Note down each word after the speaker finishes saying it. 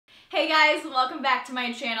Hey guys, welcome back to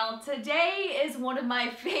my channel. Today is one of my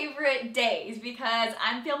favorite days because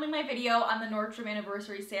I'm filming my video on the Nordstrom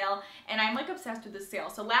Anniversary Sale and I'm like obsessed with this sale.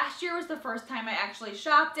 So last year was the first time I actually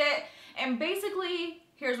shopped it, and basically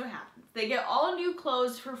here's what happens. They get all new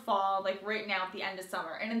clothes for fall, like right now at the end of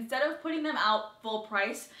summer, and instead of putting them out full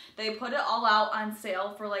price, they put it all out on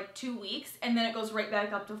sale for like 2 weeks and then it goes right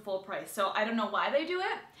back up to full price. So I don't know why they do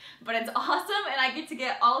it, but it's awesome, and I get to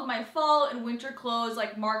get all of my fall and winter clothes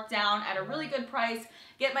like marked down at a really good price,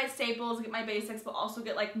 get my staples, get my basics, but also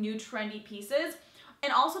get like new trendy pieces.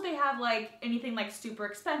 And also they have like anything like super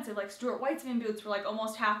expensive, like Stuart Weitzman boots for like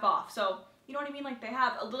almost half off. So you know what I mean? Like they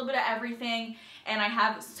have a little bit of everything, and I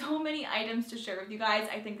have so many items to share with you guys.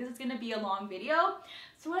 I think this is gonna be a long video.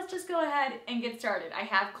 So let's just go ahead and get started. I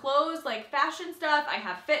have clothes, like fashion stuff, I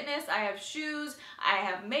have fitness, I have shoes, I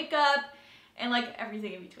have makeup, and like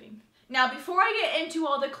everything in between. Now, before I get into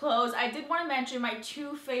all the clothes, I did want to mention my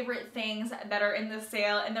 2 favorite things that are in the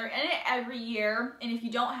sale, and they're in it every year, and if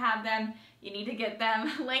you don't have them, you need to get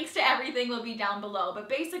them. Links to everything will be down below, but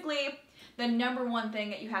basically, the number one thing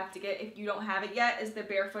that you have to get if you don't have it yet is the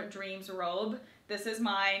Barefoot Dreams robe. This is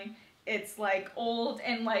mine. It's like old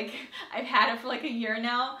and like I've had it for like a year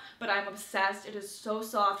now, but I'm obsessed. It is so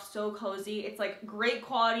soft, so cozy. It's like great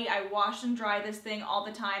quality. I wash and dry this thing all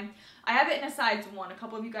the time. I have it in a size 1. A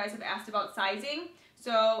couple of you guys have asked about sizing.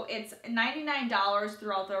 So it's $99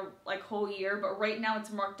 throughout the like whole year, but right now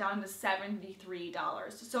it's marked down to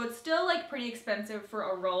 $73. So it's still like pretty expensive for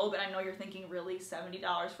a robe, and I know you're thinking, really,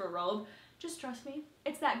 $70 for a robe? Just trust me,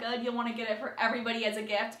 it's that good. You'll want to get it for everybody as a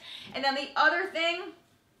gift. And then the other thing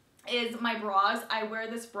is my bras. I wear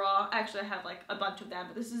this bra. Actually, I have like a bunch of them,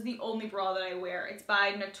 but this is the only bra that I wear. It's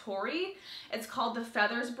by Natori. It's called the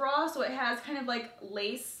Feathers bra. So it has kind of like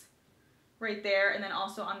lace right there and then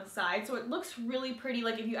also on the side. So it looks really pretty.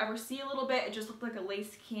 Like if you ever see a little bit, it just looks like a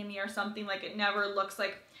lace cami or something. Like it never looks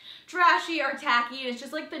like trashy or tacky. It's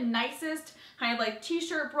just like the nicest kind of like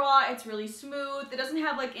t-shirt bra. It's really smooth. It doesn't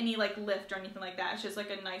have like any like lift or anything like that. It's just like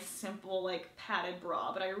a nice simple like padded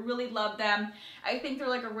bra, but I really love them. I think they're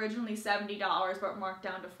like originally $70 but marked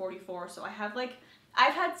down to $44. So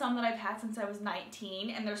I've had some that I've had since I was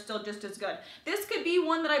 19 and they're still just as good. This could be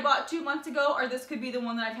one that I bought 2 months ago, or this could be the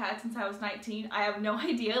one that I've had since I was 19. I have no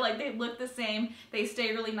idea. Like they look the same. They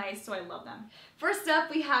stay really nice, so I love them. First up,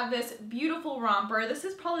 we have this beautiful romper. This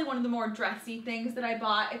is probably one of the more dressy things that I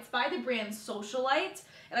bought. It's by the brand Socialite,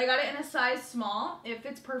 and I got it in a size small. It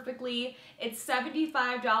fits perfectly. It's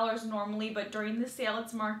 $75 normally, but during the sale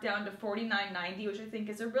it's marked down to $49.90, which I think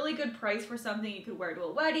is a really good price for something you could wear to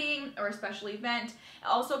a wedding or a special event. It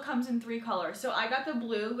also comes in 3 colors. So I got the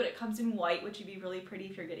blue, but it comes in white, which would be really pretty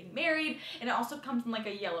if you're getting married, and it also comes in like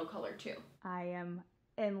a yellow color too. I am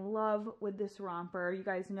in love with this romper. You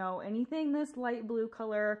guys know anything this light blue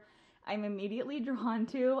color, I'm immediately drawn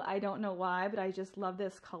to. I don't know why, but I just love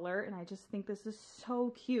this color and I just think this is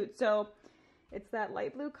so cute. So it's that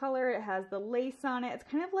light blue color. It has the lace on it. It's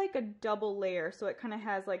kind of like a double layer. So it kind of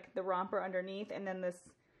has like the romper underneath and then this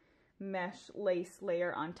mesh lace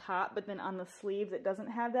layer on top, but then on the sleeves it doesn't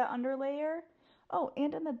have that under layer. Oh,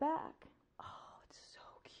 and in the back. Oh, it's so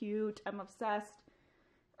cute. I'm obsessed.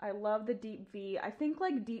 I love the deep V. I think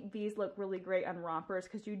like deep V's look really great on rompers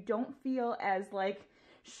because you don't feel as like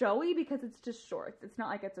showy because it's just shorts. It's not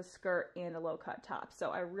like it's a skirt and a low cut top. So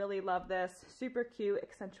I really love this. Super cute,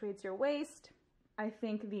 accentuates your waist. I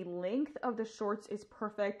think the length of the shorts is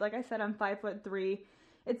perfect. Like I said, I'm 5'3".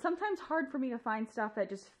 It's sometimes hard for me to find stuff that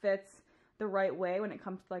just fits the right way when it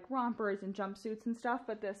comes to like rompers and jumpsuits and stuff,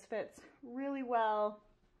 but this fits really well.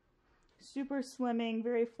 Super slimming,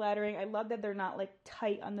 very flattering. I love that they're not like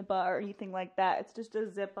tight on the butt or anything like that. It's just a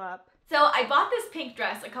zip up. So I bought this pink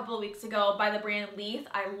dress a couple of weeks ago by the brand Leith.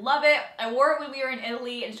 I love it. I wore it when we were in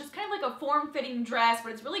Italy. It's just kind of like a form-fitting dress,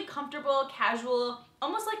 but it's really comfortable, casual,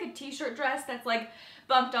 almost like a t-shirt dress that's like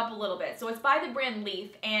bumped up a little bit. So it's by the brand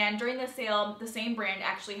Leith, and during the sale, the same brand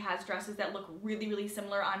actually has dresses that look really, really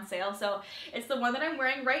similar on sale. So it's the one that I'm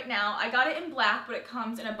wearing right now. I got it in black, but it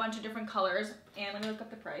comes in a bunch of different colors. And let me look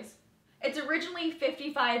up the price. It's originally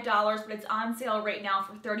 $55, but it's on sale right now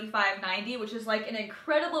for $35.90, which is like an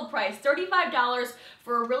incredible price. $35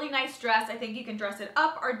 for a really nice dress. I think you can dress it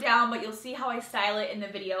up or down, but you'll see how I style it in the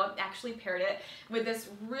video. I've actually paired it with this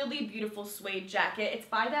really beautiful suede jacket. It's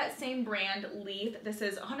by that same brand, Leith. This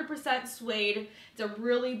is 100% suede. It's a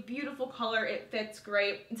really beautiful color. It fits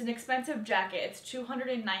great. It's an expensive jacket. It's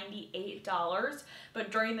 $298,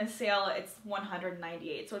 but during the sale, it's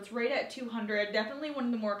 $198. So it's right at $200. Definitely one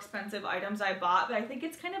of the more expensive items I bought, but I think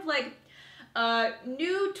it's kind of like a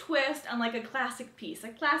new twist on like a classic piece, a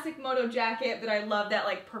classic moto jacket, but I love that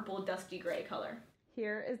like purple dusty gray color.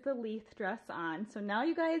 here is the Leith dress on. So now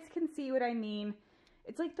you guys can see what I mean.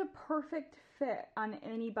 It's like the perfect fit on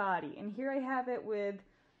any body. And here I have it with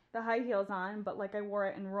the high heels on, but like I wore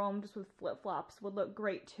it in Rome just with flip-flops. Would look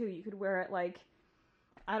great too. You could wear it like,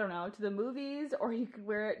 I don't know, to the movies, or you could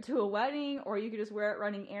wear it to a wedding, or you could just wear it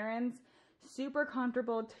running errands. Super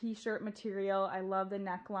comfortable t-shirt material. I love the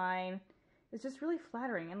neckline. It's just really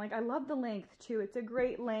flattering, and like I love the length too. It's a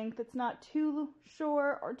great length. It's not too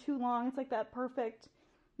short or too long. It's like that perfect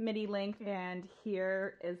midi length. And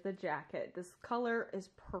here is the jacket. This color is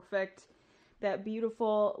perfect. That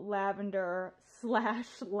beautiful lavender slash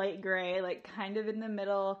light gray, like kind of in the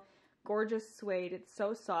middle. Gorgeous suede. It's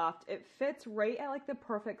so soft. It fits right at like the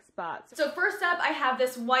perfect spots. So first up, I have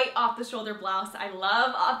this white off-the-shoulder blouse. I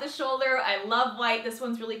love off-the-shoulder. I love white. This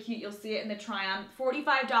one's really cute. You'll see it in the try-on.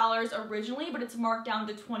 $45 originally, but it's marked down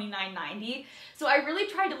to $29.90. So I really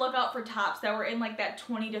tried to look out for tops that were in like that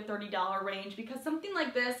 $20 to $30 range, because something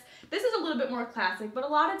like this is a little bit more classic, but a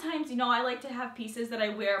lot of times, you know, I like to have pieces that I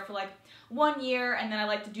wear for like 1 year, and then I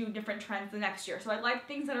like to do different trends the next year. So I like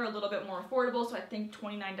things that are a little bit more affordable, so I think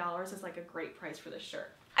 $29 is like a great price for this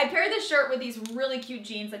shirt. I paired this shirt with these really cute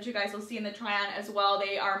jeans that you guys will see in the try-on as well.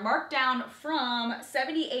 They are marked down from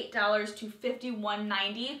 $78 to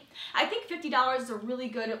 $51.90. I think $50 is a really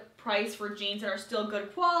good price for jeans that are still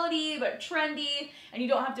good quality but trendy, and you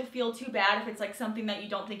don't have to feel too bad if it's like something that you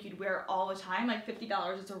don't think you'd wear all the time. Like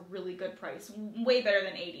 $50 is a really good price, way better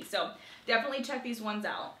than $80. So definitely check these ones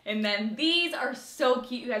out. And then these are so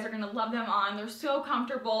cute. You guys are gonna love them on. They're so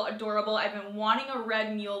comfortable, adorable. I've been wanting a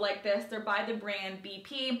red mule like this. They're by the brand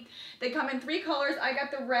BP. They come in 3 colors. I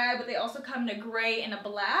got the red, but they also come in a gray and a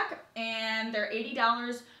black, and they're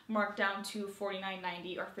 $80 marked down to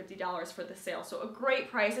 $49.90 or $50 for the sale. So a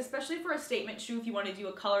great price, especially for a statement shoe if you want to do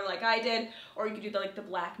a color like I did, or you could do the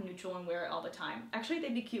black neutral and wear it all the time. Actually,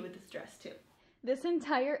 they'd be cute with this dress too. This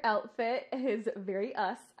entire outfit is very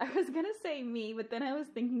us. I was gonna say me, but then I was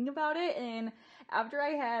thinking about it, and after I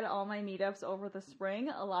had all my meetups over the spring,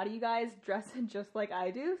 a lot of you guys dress just like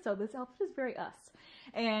I do, so this outfit is very us.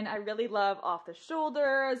 And I really love off the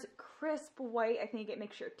shoulders, crisp white. I think it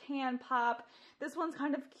makes your tan pop. This one's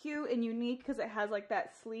kind of cute and unique because it has like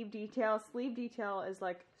that sleeve detail. Sleeve detail is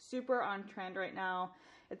like super on trend right now.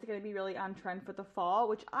 It's going to be really on trend for the fall,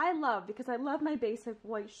 which I love because I love my basic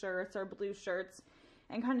white shirts or blue shirts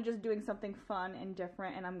and kind of just doing something fun and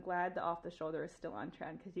different. And I'm glad the off the shoulder is still on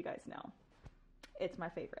trend because you guys know it's my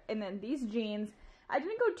favorite. And then these jeans, I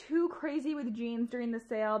didn't go too crazy with jeans during the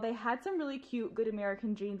sale. They had some really cute Good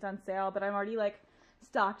American jeans on sale, but I'm already like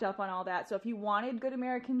stocked up on all that. So if you wanted Good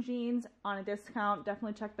American jeans on a discount,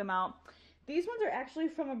 definitely check them out. These ones are actually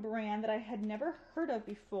from a brand that I had never heard of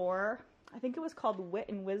before. I think it was called Wit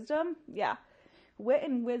and Wisdom. Yeah, Wit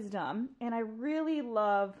and Wisdom. And I really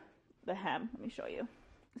love the hem. Let me show you.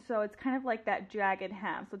 So it's kind of like that jagged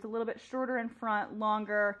hem. So it's a little bit shorter in front,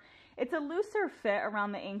 longer. It's a looser fit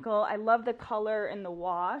around the ankle. I love the color and the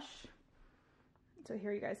wash. So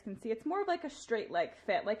here you guys can see it's more of like a straight leg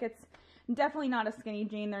fit. Like it's definitely not a skinny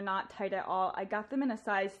jean. They're not tight at all. I got them in a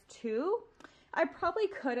size 2. I probably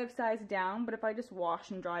could have sized down, but if I just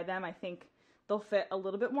wash and dry them, I think they'll fit a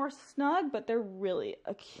little bit more snug, but they're really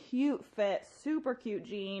a cute fit, super cute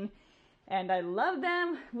jean, and I love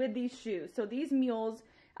them with these shoes. So these mules,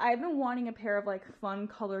 I've been wanting a pair of like fun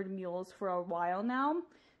colored mules for a while now.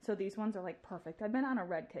 So these ones are like perfect. I've been on a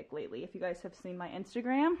red kick lately, if you guys have seen my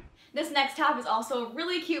Instagram. This next top is also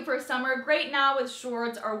really cute for summer. Great now with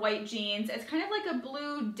shorts or white jeans. It's kind of like a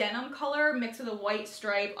blue denim color mixed with a white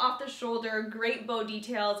stripe. Off the shoulder, great bow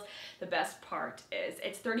details. The best part is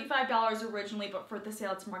it's $35 originally, but for the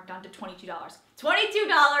sale it's marked down to $22.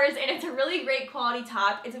 $22, and it's a really great quality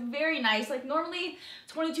top. It's very nice. Like normally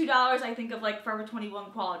 $22 I think of like Forever 21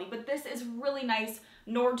 quality, but this is really nice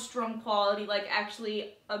Nordstrom quality, like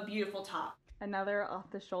actually a beautiful top. Another off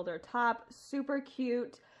the shoulder top, super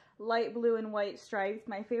cute, light blue and white stripes.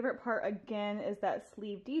 My favorite part again is that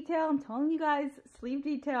sleeve detail. I'm telling you guys, sleeve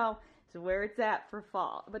detail is where it's at for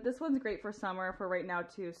fall, but this one's great for summer for right now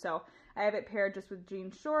too. So I have it paired just with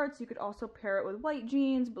jean shorts. You could also pair it with white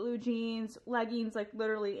jeans, blue jeans, leggings, like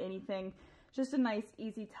literally anything. Just a nice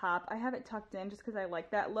easy top. I have it tucked in just because I like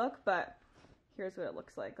that look, but here's what it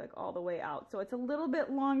looks like all the way out. So it's a little bit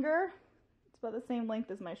longer. It's about the same length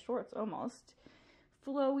as my shorts almost.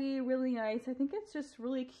 Flowy, really nice. I think it's just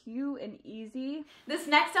really cute and easy. This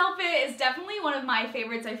next outfit is definitely one of my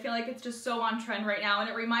favorites. I feel like it's just so on trend right now, and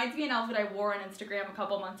it reminds me of an outfit I wore on Instagram a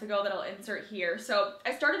couple months ago that I'll insert here. So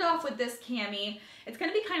I started off with this cami. It's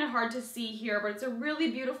gonna be kind of hard to see here, but it's a really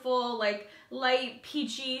beautiful, like light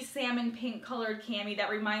peachy salmon pink colored cami that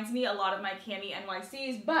reminds me a lot of my cami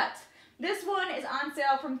NYCs, but This one is on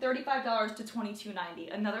sale from $35 to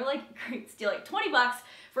 $22.90. Another like great steal, like 20 bucks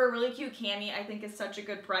for a really cute cami. I think is such a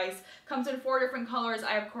good price. Comes in 4 different colors.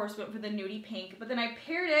 I of course went for the nudie pink, but then I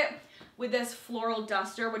paired it with this floral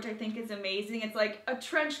duster, which I think is amazing. It's like a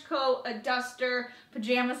trench coat, a duster,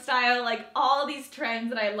 pajama style, like all these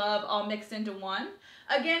trends that I love all mixed into one.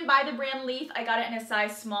 Again, by the brand Leaf, I got it in a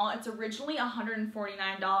size small. It's originally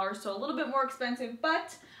 $149, so a little bit more expensive,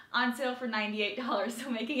 but on sale for $98, so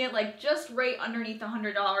making it like just right underneath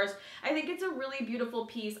 $100. I think it's a really beautiful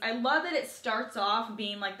piece. I love that it starts off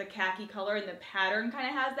being like the khaki color and the pattern kind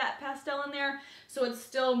of has that pastel in there, so it's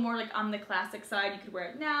still more like on the classic side. You could wear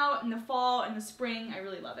it now, in the fall, in the spring. I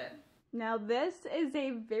really love it. Now this is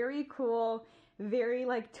a very cool, very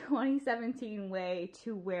like 2017 way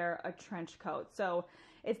to wear a trench coat. So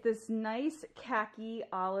it's this nice khaki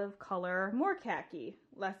olive color, more khaki,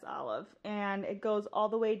 less olive, and it goes all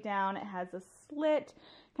the way down. It has a slit,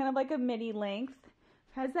 kind of like a midi length.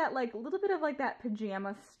 It has that like little bit of like that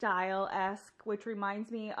pajama style-esque, which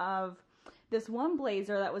reminds me of this one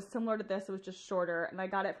blazer that was similar to this. It was just shorter, and I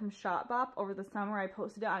got it from Shopbop over the summer. I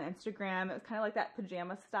posted it on Instagram. It was kind of like that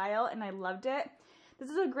pajama style, and I loved it.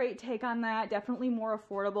 This is a great take on that. Definitely more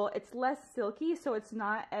affordable. It's less silky, so it's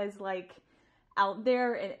not as like out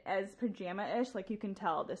there as pajama-ish. Like you can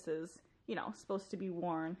tell this is, you know, supposed to be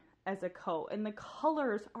worn as a coat, and the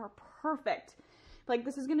colors are perfect. Like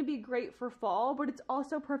this is going to be great for fall, but it's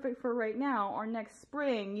also perfect for right now or next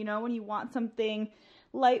spring, you know, when you want something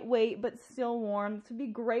lightweight but still warm. This would be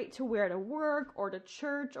great to wear to work or to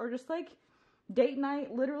church or just like date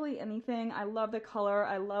night, literally anything. I love the color.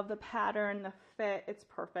 I love the pattern, the fit. It's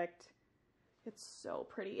perfect. It's so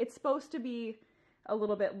pretty. It's supposed to be a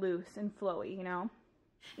little bit loose and flowy, you know?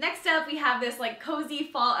 Next up, we have this like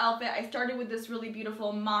cozy fall outfit. I started with this really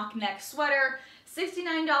beautiful mock neck sweater.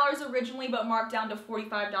 $69 originally, but marked down to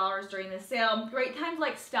 $45 during the sale. Great time to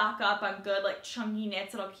like stock up on good like chunky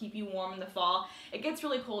knits that'll keep you warm in the fall. It gets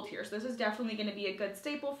really cold here, so this is definitely going to be a good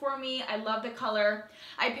staple for me. I love the color.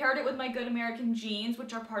 I paired it with my Good American jeans,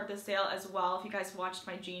 which are part of the sale as well. If you guys watched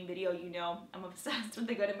my jean video, you know I'm obsessed with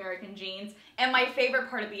the Good American jeans. And my favorite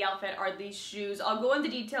part of the outfit are these shoes. I'll go into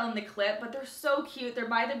detail in the clip, but they're so cute. They're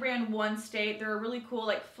by the brand One State. They're a really cool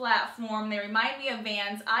like flat form. They remind me of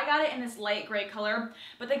Vans. I got it in this light gray color,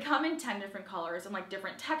 but they come in 10 different colors and like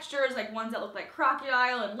different textures, like ones that look like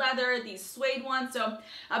crocodile and leather, these suede ones, so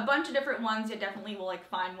a bunch of different ones. You definitely will like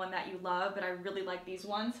find one that you love, but I really like these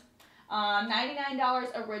ones.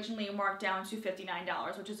 $99 originally, marked down to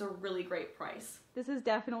 $59, which is a really great price. This is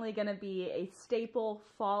definitely going to be a staple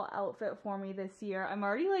fall outfit for me this year. I'm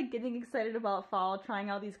already like getting excited about fall,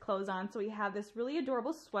 trying all these clothes on. So we have this really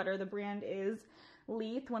adorable sweater. The brand is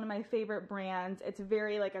Leaf, one of my favorite brands. It's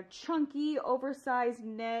very like a chunky, oversized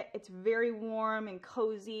knit. It's very warm and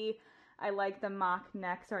cozy. I like the mock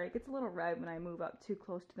neck. Sorry, it gets a little red when I move up too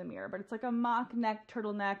close to the mirror, but it's like a mock neck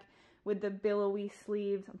turtleneck with the billowy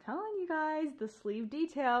sleeves. I'm telling you guys, the sleeve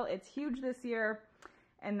detail, it's huge this year.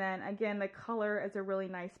 And then again, the color is a really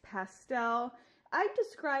nice pastel. I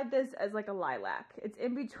describe this as like a lilac. It's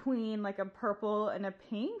in between like a purple and a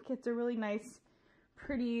pink. It's a really nice,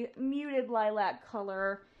 pretty muted lilac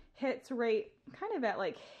color. Hits right kind of at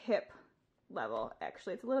like hip level,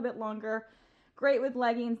 actually. It's a little bit longer. Great with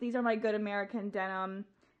leggings. These are my Good American denim.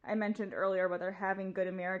 I mentioned earlier about they're having Good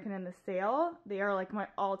American in the sale. They are like my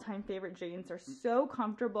all-time favorite jeans. They're so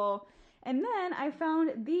comfortable. And then I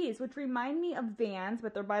found these, which remind me of Vans,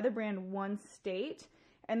 but they're by the brand One State.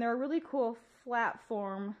 And they're a really cool flat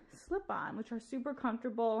form slip-on, which are super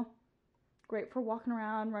comfortable. Great for walking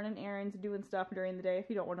around, running errands, doing stuff during the day if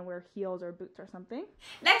you don't want to wear heels or boots or something.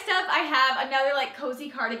 Next up, I have another like cozy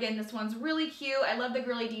cardigan. This one's really cute. I love the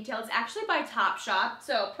girly detail. It's actually by Topshop.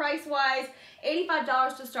 So price-wise,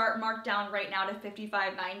 $85 to start, marked down right now to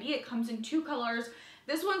 $55.90. It comes in 2 colors.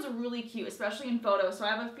 This one's really cute, especially in photos, so I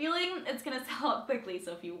have a feeling it's going to sell out quickly,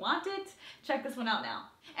 so if you want it, check this one out now.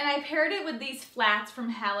 And I paired it with these flats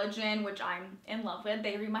from Halogen, which I'm in love with.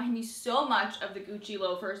 They remind me so much of the Gucci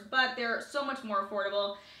loafers, but they're so much more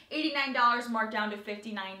affordable. $89 marked down to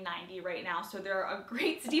 $59.90 right now, so they're a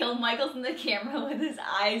great steal. Michael's in the camera with his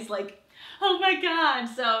eyes like, oh my god.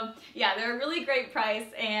 So yeah, they're a really great price,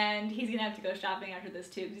 and he's gonna have to go shopping after this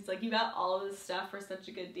too, because he's like, you got all of this stuff for such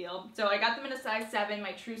a good deal. So I got them in a size 7,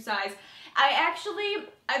 my true size.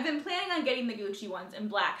 I've been planning on getting the Gucci ones in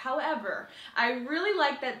black. However, I really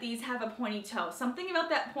like that these have a pointy toe. Something about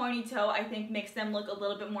that pointy toe I think makes them look a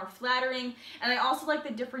little bit more flattering, and I also like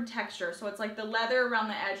the different texture. So it's like the leather around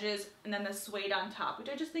the edges and then the suede on top, which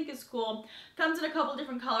I just think is cool. Comes in a couple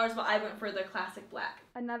different colors, but I went for the classic black.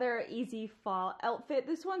 Another easy fall outfit.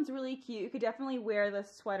 This one's really cute. You could definitely wear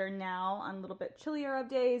this sweater now on a little bit chillier of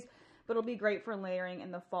days, but it'll be great for layering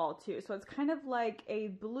in the fall too. So it's kind of like a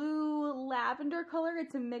blue lavender color.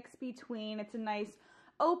 It's a mix between, it's a nice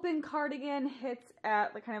open cardigan, hits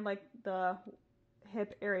at kind of like the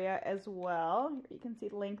hip area as well. You can see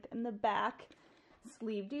length in the back.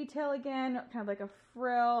 Sleeve detail again, kind of like a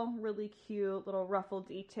frill, really cute little ruffle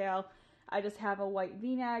detail. I just have a white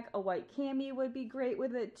v-neck, a white cami would be great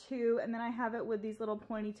with it too, and then I have it with these little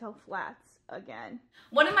ponytail flats again.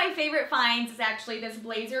 One of my favorite finds is actually this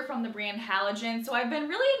blazer from the brand Halogen. So I've been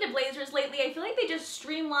really into blazers lately. I feel like they just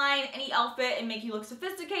streamline any outfit and make you look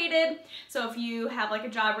sophisticated. So if you have like a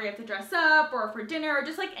job where you have to dress up, or for dinner, or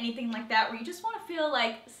just like anything like that where you just want to feel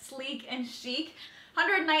like sleek and chic,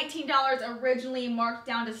 $119 originally, marked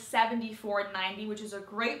down to $74.90, which is a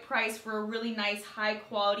great price for a really nice high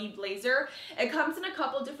quality blazer. It comes in a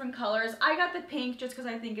couple different colors. I got the pink just because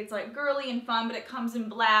I think it's like girly and fun, but it comes in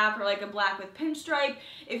black or like a black with pinstripe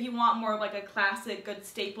if you want more of like a classic good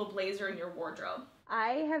staple blazer in your wardrobe.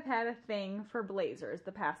 I have had a thing for blazers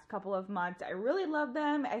the past couple of months. I really love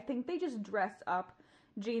them. I think they just dress up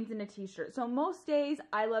jeans and a t-shirt. So most days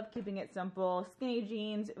I love keeping it simple, skinny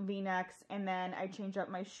jeans, v-necks, and then I change up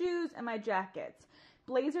my shoes and my jackets.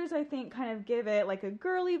 Blazers I think kind of give it like a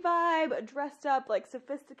girly vibe, a dressed up like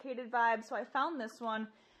sophisticated vibe. So I found this one.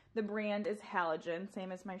 The brand is Halogen,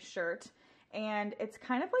 same as my shirt, and it's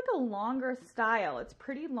kind of like a longer style. It's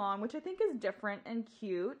pretty long, which I think is different and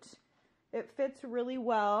cute. It fits really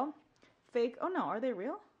well. Fake, oh no, are they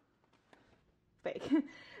real? Fake.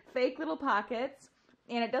 Fake little pockets.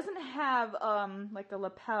 And it doesn't have like a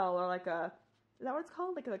lapel or like a, is that what it's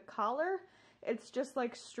called? Like a collar? It's just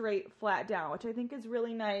like straight flat down, which I think is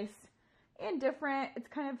really nice and different. It's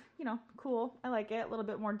kind of, you know, cool. I like it. A little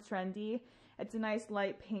bit more trendy. It's a nice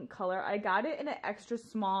light pink color. I got it in an extra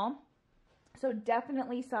small, so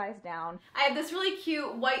definitely size down. I have this really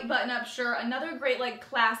cute white button-up shirt, another great like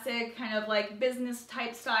classic kind of like business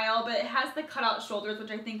type style, but it has the cutout shoulders,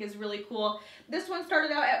 which I think is really cool. This one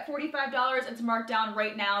started out at $45. It's marked down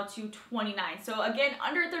right now to $29. So again,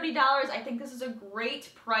 under $30. I think this is a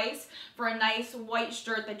great price for a nice white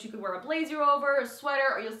shirt that you could wear a blazer over, a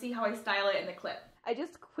sweater, or you'll see how I style it in the clip. I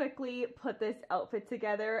just quickly put this outfit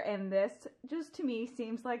together, and this just to me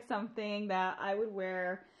seems like something that I would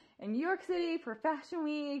wear in New York City for Fashion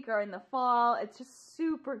Week or in the fall. It's just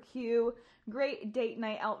super cute, great date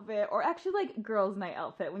night outfit, or actually like girls night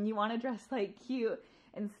outfit when you want to dress like cute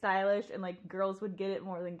and stylish and like girls would get it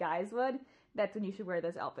more than guys would. That's when you should wear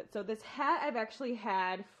this outfit. So this hat I've actually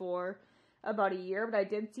had for about a year, but I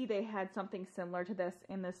did see they had something similar to this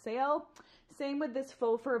in the sale. Same with this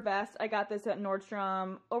faux fur vest. I got this at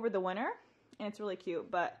Nordstrom over the winter, and it's really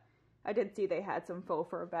cute, but I did see they had some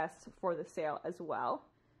faux fur vests for the sale as well.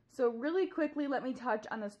 So really quickly, let me touch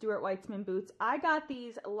on the Stuart Weitzman boots. I got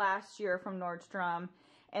these last year from Nordstrom,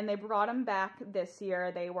 and they brought them back this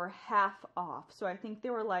year. They were half off. So I think they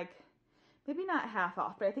were like, maybe not half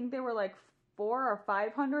off, but I think they were like $400 or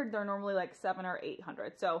 $500. They're normally like $700 or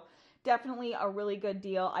 $800. So definitely a really good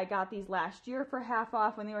deal. I got these last year for half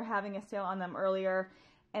off when they were having a sale on them earlier.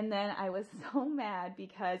 And then I was so mad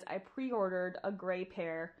because I pre-ordered a gray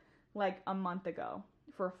pair like a month ago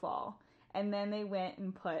for fall. And then they went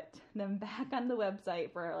and put them back on the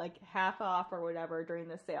website for like half off or whatever during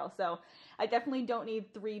the sale. So I definitely don't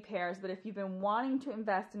need 3 pairs, but if you've been wanting to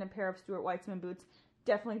invest in a pair of Stuart Weitzman boots,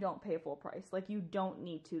 definitely don't pay full price. Like, you don't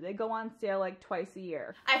need to. They go on sale like twice a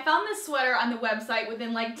year. I found this sweater on the website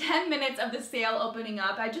within like 10 minutes of the sale opening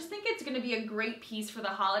up. I just think it's going to be a great piece for the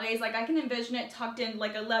holidays. Like, I can envision it tucked in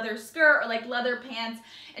like a leather skirt or like leather pants,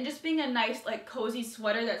 and just being a nice like cozy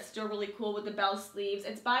sweater that's still really cool with the bell sleeves.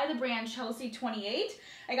 It's by the brand Chelsea 28.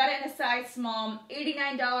 I got it in a size small,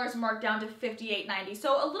 $89, marked down to $58.90.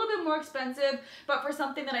 So a little bit more expensive, but for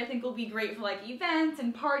something that I think will be great for like events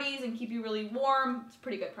and parties and keep you really warm, it's a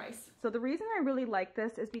pretty good price. So the reason I really like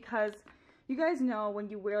this is because you guys know when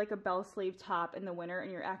you wear like a bell sleeve top in the winter and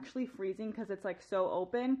you're actually freezing because it's like so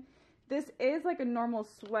open, this is like a normal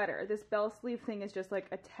sweater. This bell sleeve thing is just like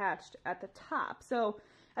attached at the top. So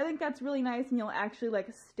I think that's really nice, and you'll actually like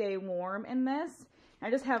stay warm in this. I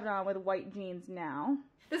just have it on with white jeans now.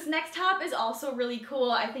 This next top is also really cool.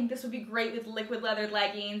 I think this would be great with liquid leather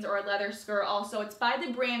leggings or a leather skirt also. It's by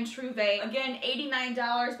the brand Trouvé. Again,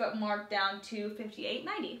 $89, but marked down to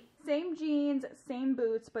 $58.90. Same jeans, same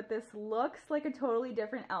boots, but this looks like a totally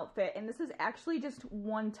different outfit, and this is actually just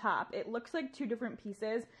one top. It looks like 2 different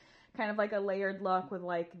pieces, kind of like a layered look with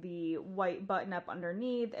like the white button up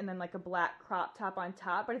underneath and then like a black crop top on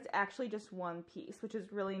top, but it's actually just one piece, which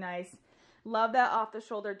is really nice. Love that off the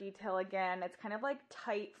shoulder detail again. It's kind of like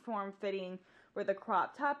tight form fitting where the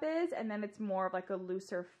crop top is, and then it's more of like a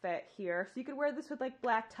looser fit here. So you could wear this with like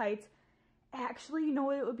black tights. Actually, you know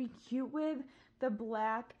what it would be cute with? The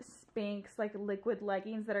black Spanx like liquid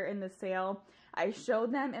leggings that are in the sale. I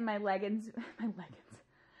showed them in my legging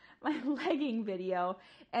video,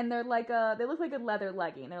 and they're like they look like a leather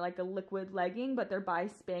legging. They're like a liquid legging, but they're by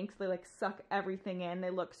Spanx. They like suck everything in. They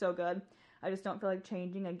look so good. I just don't feel like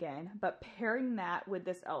changing again. But pairing that with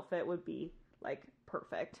this outfit would be like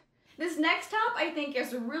perfect. This next top I think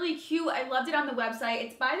is really cute. I loved it on the website.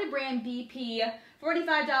 It's by the brand BP.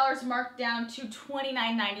 $45 marked down to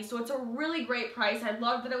 $29.90. So it's a really great price. I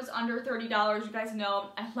love that it was under $30. You guys know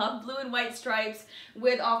I love blue and white stripes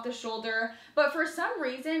with off the shoulder. But for some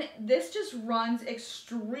reason, this just runs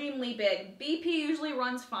extremely big. BP usually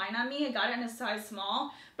runs fine on me. I got it in a size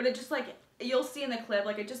small, but it just like, you'll see in the clip,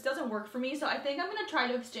 like it just doesn't work for me. So I think I'm gonna try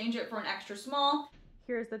to exchange it for an extra small.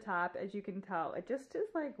 Here's the top. As you can tell, it just is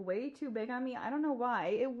like way too big on me. I don't know why.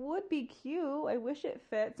 It would be cute. I wish it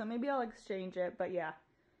fit, so maybe I'll exchange it, but yeah,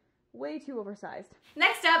 way too oversized.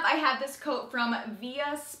 Next up, I have this coat from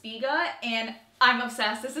Via Spiga, and I'm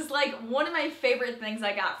obsessed. This is like one of my favorite things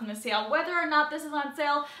I got from the sale. Whether or not this is on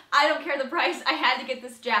sale, I don't care the price. I had to get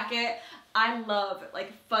this jacket. I love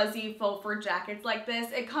like fuzzy faux fur jackets like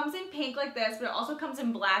this. It comes in pink like this, but it also comes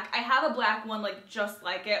in black. I have a black one like just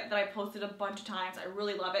like it that I posted a bunch of times. I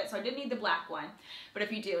really love it, so I didn't need the black one. But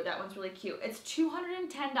if you do, that one's really cute. It's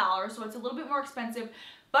 $210, so it's a little bit more expensive,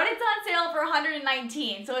 but it's on sale for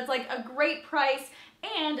 $119, so it's like a great price.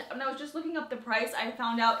 And when I was just looking up the price, I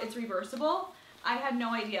found out it's reversible. I had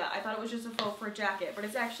no idea. I thought it was just a faux fur jacket, but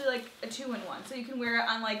it's actually like a 2-in-1, so you can wear it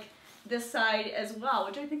on like this side as well,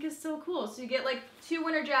 which I think is so cool. So you get like 2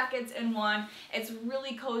 winter jackets in one. It's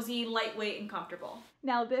really cozy, lightweight, and comfortable.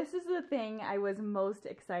 Now this is the thing I was most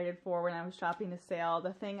excited for when I was shopping the sale.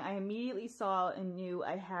 The thing I immediately saw and knew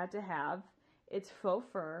I had to have. It's faux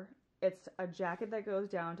fur. It's a jacket that goes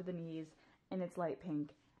down to the knees, and it's light pink,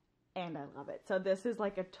 and I love it. So this is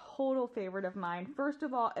like a total favorite of mine. First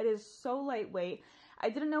of all, it is so lightweight. I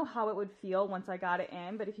didn't know how it would feel once I got it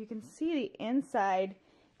in, but if you can see the inside,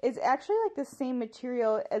 it's actually like the same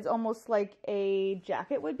material as almost like a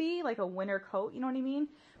jacket would be, like a winter coat, you know what I mean?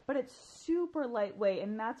 But it's super lightweight,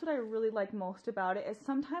 and that's what I really like most about it, is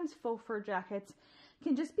sometimes faux fur jackets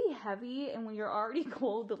can just be heavy, and when you're already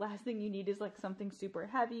cold, the last thing you need is like something super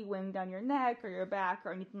heavy weighing down your neck or your back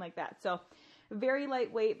or anything like that. So very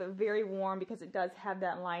lightweight, but very warm because it does have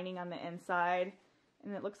that lining on the inside,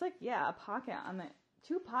 and it looks like, yeah, a pocket on the,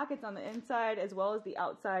 2 pockets on the inside as well as the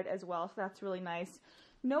outside as well, so that's really nice.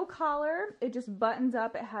 No collar, it just buttons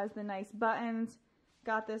up. It has the nice buttons.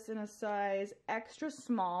 Got this in a size extra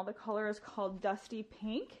small. The color is called Dusty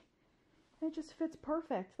Pink. It just fits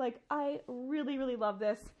perfect. Like, I really, really love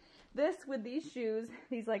this. This with these shoes,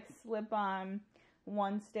 these like slip-on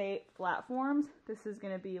one state platforms, this is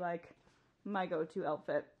gonna be like my go-to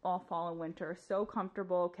outfit all fall and winter. So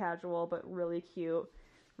comfortable, casual, but really cute.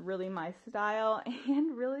 Really my style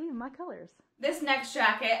and really my colors. This next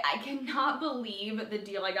jacket, I cannot believe the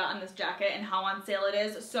deal I got on this jacket and how on sale it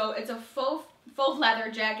is. So it's a faux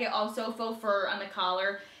leather jacket, also faux fur on the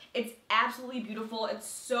collar. It's absolutely beautiful. It's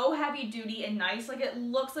so heavy duty and nice. Like, it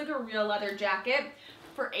looks like a real leather jacket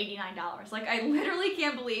for $89. Like, I literally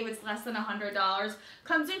can't believe it's less than $100.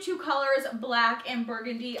 Comes in 2 colors, black and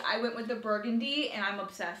burgundy. I went with the burgundy and I'm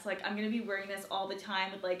obsessed. Like, I'm gonna be wearing this all the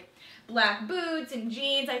time with like black boots and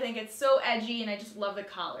jeans. I think it's so edgy and I just love the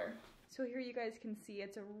collar. So here you guys can see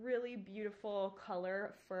it's a really beautiful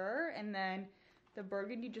color fur, and then the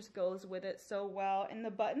burgundy just goes with it so well, and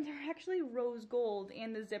the buttons are actually rose gold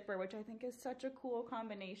and the zipper, which I think is such a cool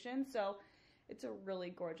combination. So it's a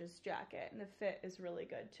really gorgeous jacket, and the fit is really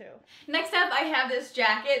good too. Next up, I have this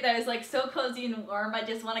jacket that is like so cozy and warm. I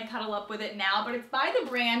just want to cuddle up with it now, but it's by the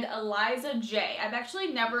brand Eliza J. I've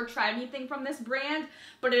actually never tried anything from this brand,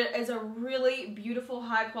 but it is a really beautiful,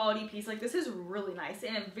 high quality piece. Like, this is really nice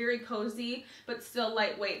and very cozy, but still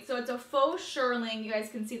lightweight. So it's a faux shearling. You guys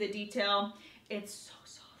can see the detail. It's so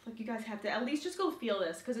soft. Like, you guys have to at least just go feel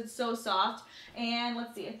this because it's so soft. And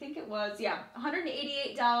let's see, I think it was, yeah,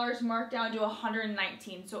 $188 marked down to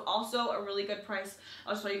 $119. So also a really good price.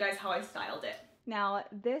 I'll show you guys how I styled it. Now,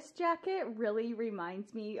 this jacket really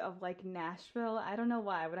reminds me of like Nashville. I don't know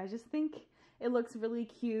why, but I just think it looks really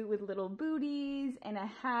cute with little booties and a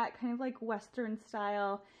hat, kind of like Western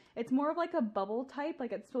style. It's more of like a bubble type,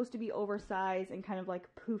 like it's supposed to be oversized and kind of like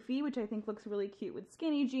poofy, which I think looks really cute with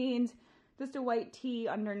skinny jeans. Just a white tee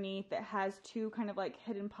underneath that has 2 kind of like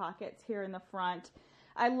hidden pockets here in the front.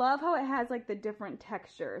 I love how it has like the different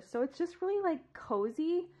textures. So it's just really like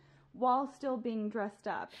cozy while still being dressed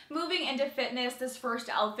up. Moving into fitness, this first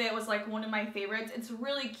outfit was like one of my favorites. It's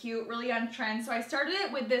really cute, really on trend. So I started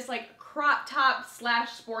it with this like crop top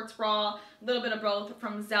slash sports bra, a little bit of both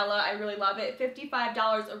from Zella. I really love it.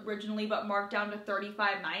 $55 originally, but marked down to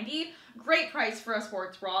 $35.90. Great price for a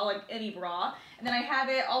sports bra, like any bra. And then I have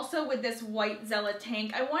it also with this white Zella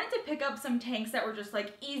tank. I wanted to pick up some tanks that were just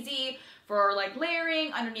like easy for like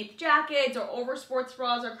layering underneath jackets or over sports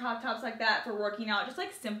bras or crop tops like that for working out, just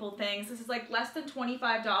like simple things. This is like less than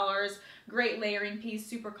 $25. Great layering piece,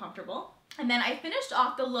 super comfortable. And then I finished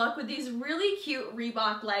off the look with these really cute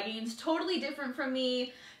Reebok leggings, totally different from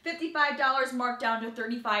me. $55 marked down to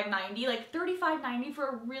 $35.90. Like $35.90 for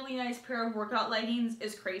a really nice pair of workout leggings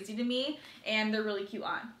is crazy to me, and they're really cute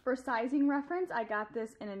on. For sizing reference, I got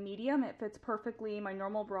this in a medium. It fits perfectly. My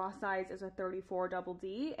normal bra size is a 34 double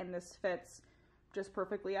D, and this fits just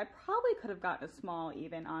perfectly. I probably could have gotten a small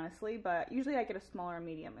even, honestly, but usually I get a smaller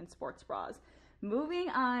medium in sports bras. Moving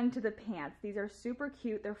on to the pants. These are super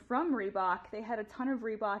cute. They're from Reebok. They had a ton of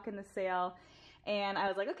Reebok in the sale. And I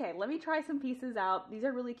was like, okay, let me try some pieces out. These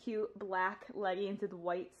are really cute black leggings with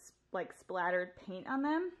white, like, splattered paint on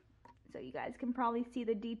them. So you guys can probably see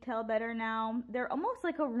the detail better now. They're almost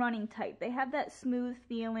like a running tight. They have that smooth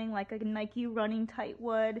feeling like a Nike running tight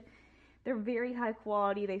would. They're very high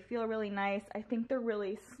quality. They feel really nice. I think they're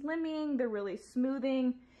really slimming. They're really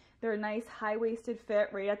smoothing. They're a nice high-waisted fit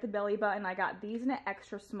right at the belly button. I got these in an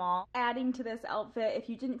extra small. Adding to this outfit, if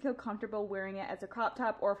you didn't feel comfortable wearing it as a crop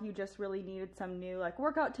top, or if you just really needed some new like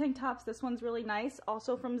workout tank tops, this one's really nice.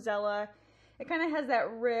 Also from Zella. It kind of has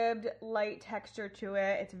that ribbed light texture to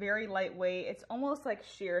it. It's very lightweight. It's almost like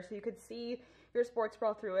sheer, so you could see your sports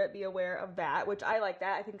bra through it. Be aware of that, which I like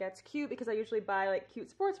that. I think that's cute because I usually buy like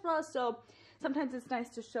cute sports bras, so sometimes it's nice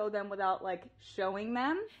to show them without like showing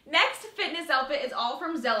them. Next fitness outfit is all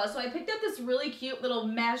from Zella. So I picked up this really cute little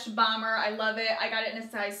mesh bomber. I love it. I got it in a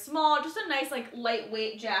size small, just a nice like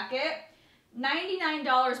lightweight jacket.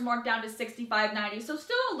 $99 marked down to $65.90, so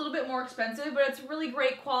still a little bit more expensive, but it's really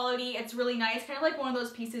great quality. It's really nice, kind of like one of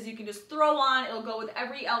those pieces you can just throw on. It'll go with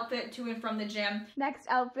every outfit to and from the gym. Next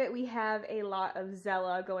outfit, we have a lot of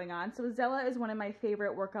Zella going on. So Zella is one of my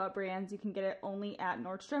favorite workout brands. You can get it only at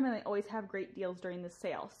Nordstrom, and they always have great deals during the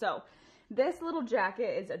sale. So this little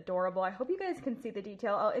jacket is adorable. I hope you guys can see the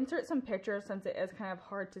detail. I'll insert some pictures since it is kind of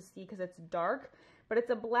hard to see because it's dark. But it's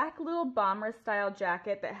a black little bomber style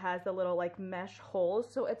jacket that has the little like mesh holes.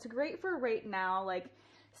 So it's great for right now, like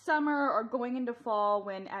summer or going into fall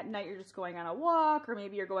when at night you're just going on a walk, or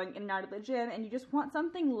maybe you're going in and out of the gym and you just want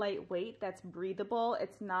something lightweight that's breathable.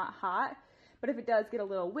 It's not hot, but if it does get a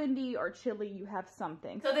little windy or chilly, you have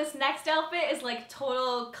something. So this next outfit is like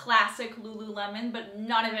total classic Lululemon, but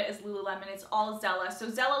none of it is Lululemon. It's all Zella. So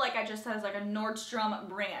Zella, like I just said, is like a Nordstrom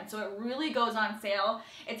brand. So it really goes on sale.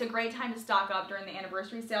 It's a great time to stock up during the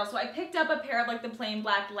anniversary sale. So I picked up a pair of like the plain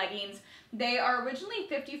black leggings. They are originally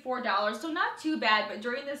 $54, so not too bad, but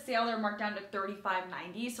during the sale they're marked down to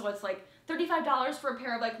 $35.90. So it's like $35 for a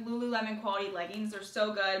pair of like Lululemon quality leggings. They're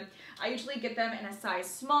so good. I usually get them in a size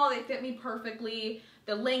small. They fit me perfectly.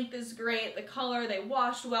 The length is great. The color, they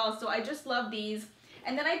wash well. So I just love these.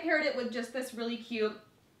 And then I paired it with just this really cute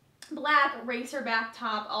black racer back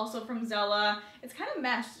top, also from Zella. It's kind of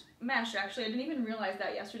mesh actually. I didn't even realize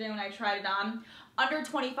that yesterday when I tried it on. Under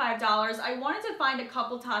 $25. I wanted to find a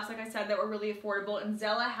couple tops, like I said, that were really affordable, and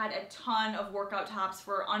Zella had a ton of workout tops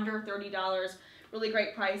for under $30. Really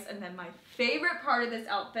great price. And then my favorite part of this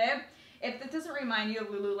outfit, if this doesn't remind you of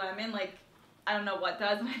Lululemon, like I don't know what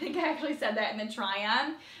does, and I think I actually said that in the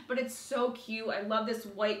try-on, but it's so cute. I love this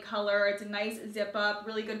white color. It's a nice zip up,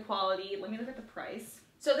 really good quality. Let me look at the price.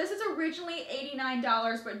 So this is originally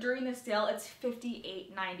 $89, but during the sale it's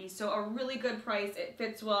 $58.90. So a really good price. It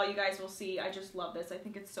fits well. You guys will see. I just love this. I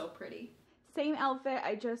think it's so pretty. Same outfit,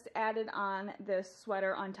 I just added on this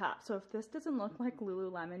sweater on top. So if this doesn't look like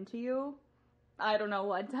Lululemon to you, I don't know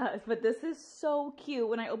what does, but this is so cute.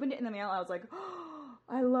 When I opened it in the mail, I was like, oh,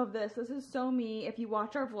 I love this. This is so me. If you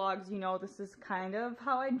watch our vlogs, you know this is kind of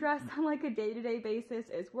how I dress on like a day-to-day basis,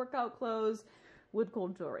 is workout clothes with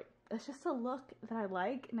gold jewelry. It's just a look that I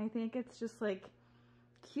like, and I think it's just like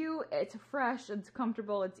cute, it's fresh, it's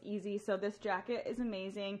comfortable, it's easy. So this jacket is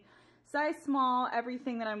amazing. Size small.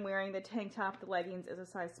 Everything that I'm wearing, the tank top, the leggings, is a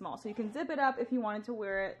size small. So you can zip it up if you wanted to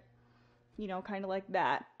wear it, you know, kind of like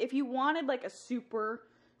that. If you wanted like a super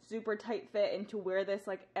tight fit and to wear this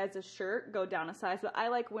like as a shirt, go down a size. But I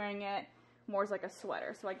like wearing it more as like a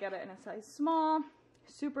sweater. So I get it in a size small.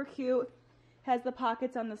 Super cute. Has the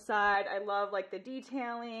pockets on the side. I love like the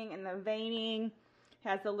detailing and the veining.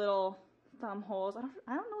 Has the little thumb holes. I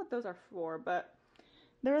don't know what those are for, but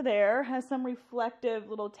they're there. Has some reflective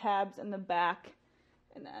little tabs in the back,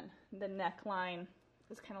 and then the neckline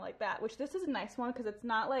is kind of like that, which this is a nice one because it's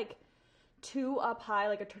not like too up high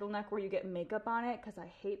like a turtleneck where you get makeup on it, because I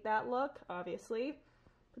hate that look, obviously.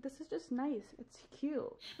 But this is just nice. It's cute.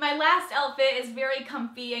 My last outfit is very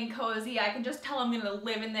comfy and cozy. I can just tell I'm gonna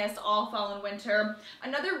live in this all fall and winter.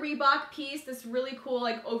 Another Reebok piece, this really cool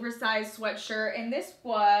like oversized sweatshirt, and this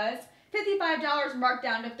was $55 marked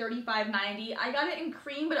down to $35.90. I got it in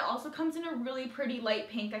cream, but it also comes in a really pretty light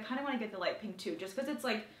pink. I kind of want to get the light pink too, just because it's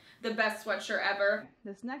like the best sweatshirt ever.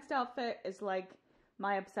 This next outfit is like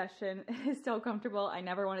my obsession. It is so comfortable. I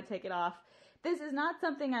never want to take it off. This is not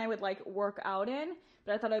something I would like work out in,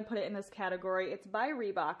 but I thought I'd put it in this category. It's by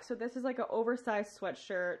Reebok. So this is like an oversized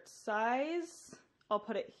sweatshirt size. I'll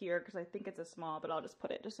put it here because I think it's a small, but I'll just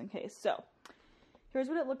put it just in case. So here's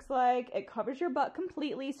what it looks like. It covers your butt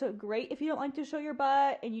completely, so great if you don't like to show your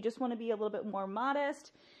butt and you just want to be a little bit more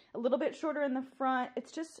modest, a little bit shorter in the front.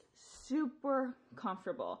 It's just super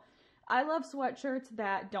comfortable. I love sweatshirts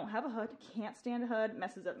that don't have a hood, can't stand a hood,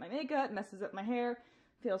 messes up my makeup, messes up my hair,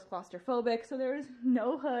 feels claustrophobic, so there's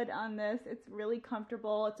no hood on this. It's really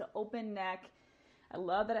comfortable. It's an open neck. I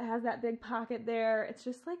love that it has that big pocket there. It's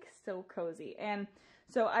just like so cozy. And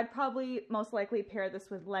so I'd probably most likely pair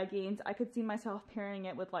this with leggings. I could see myself pairing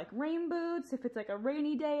it with like rain boots if it's like a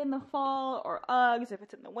rainy day in the fall, or Uggs if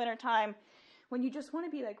it's in the wintertime. When you just want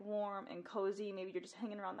to be like warm and cozy, maybe you're just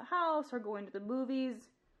hanging around the house or going to the movies.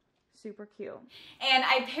 Super cute. And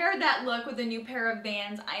I paired that look with a new pair of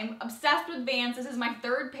Vans. I'm obsessed with Vans. This is my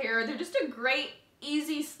third pair. They're just a great,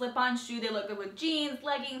 easy slip-on shoe. They look good with jeans,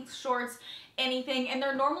 leggings, shorts, anything. And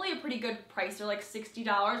they're normally a pretty good price. They're like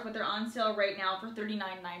 $60, but they're on sale right now for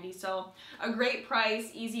 $39.90. So a great price,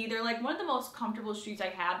 easy. They're like one of the most comfortable shoes I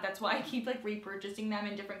have. That's why I keep like repurchasing them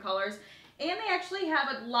in different colors. And they actually have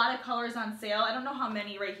a lot of colors on sale. I don't know how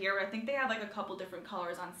many right here, but I think they have like a couple different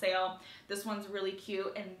colors on sale. This one's really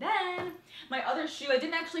cute. And then my other shoe, I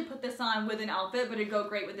didn't actually put this on with an outfit, but it'd go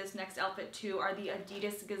great with this next outfit too, are the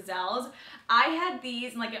Adidas Gazelles. I had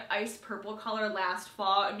these in like an ice purple color last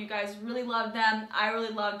fall, and you guys really loved them. I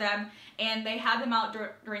really loved them. And they have them out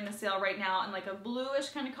during the sale right now in like a bluish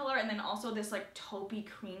kind of color, and then also this like taupey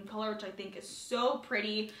cream color, which I think is so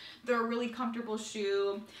pretty. They're a really comfortable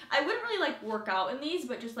shoe. I wouldn't really like work out in these,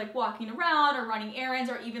 but just like walking around or running errands,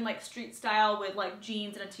 or even like street style with like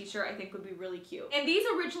jeans and a t-shirt, I think would be really cute. And these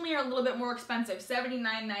originally are a little bit more expensive,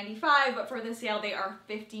 $79.95, but for the sale they are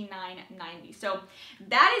 $59.90. So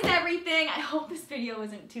that is everything. I hope this video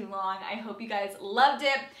isn't too long. I hope you guys loved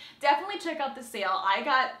it. Definitely check out the sale. I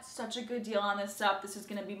got such a good deal on this stuff. This is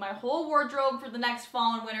going to be my whole wardrobe for the next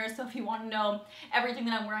fall and winter, so if you want to know everything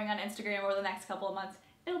that I'm wearing on Instagram over the next couple of months,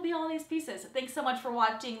 it'll be all these pieces. Thanks so much for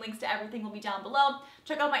watching. Links to everything will be down below.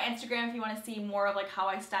 Check out my Instagram if you want to see more of like how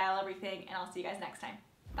I style everything, and I'll see you guys next time.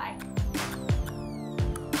 Bye.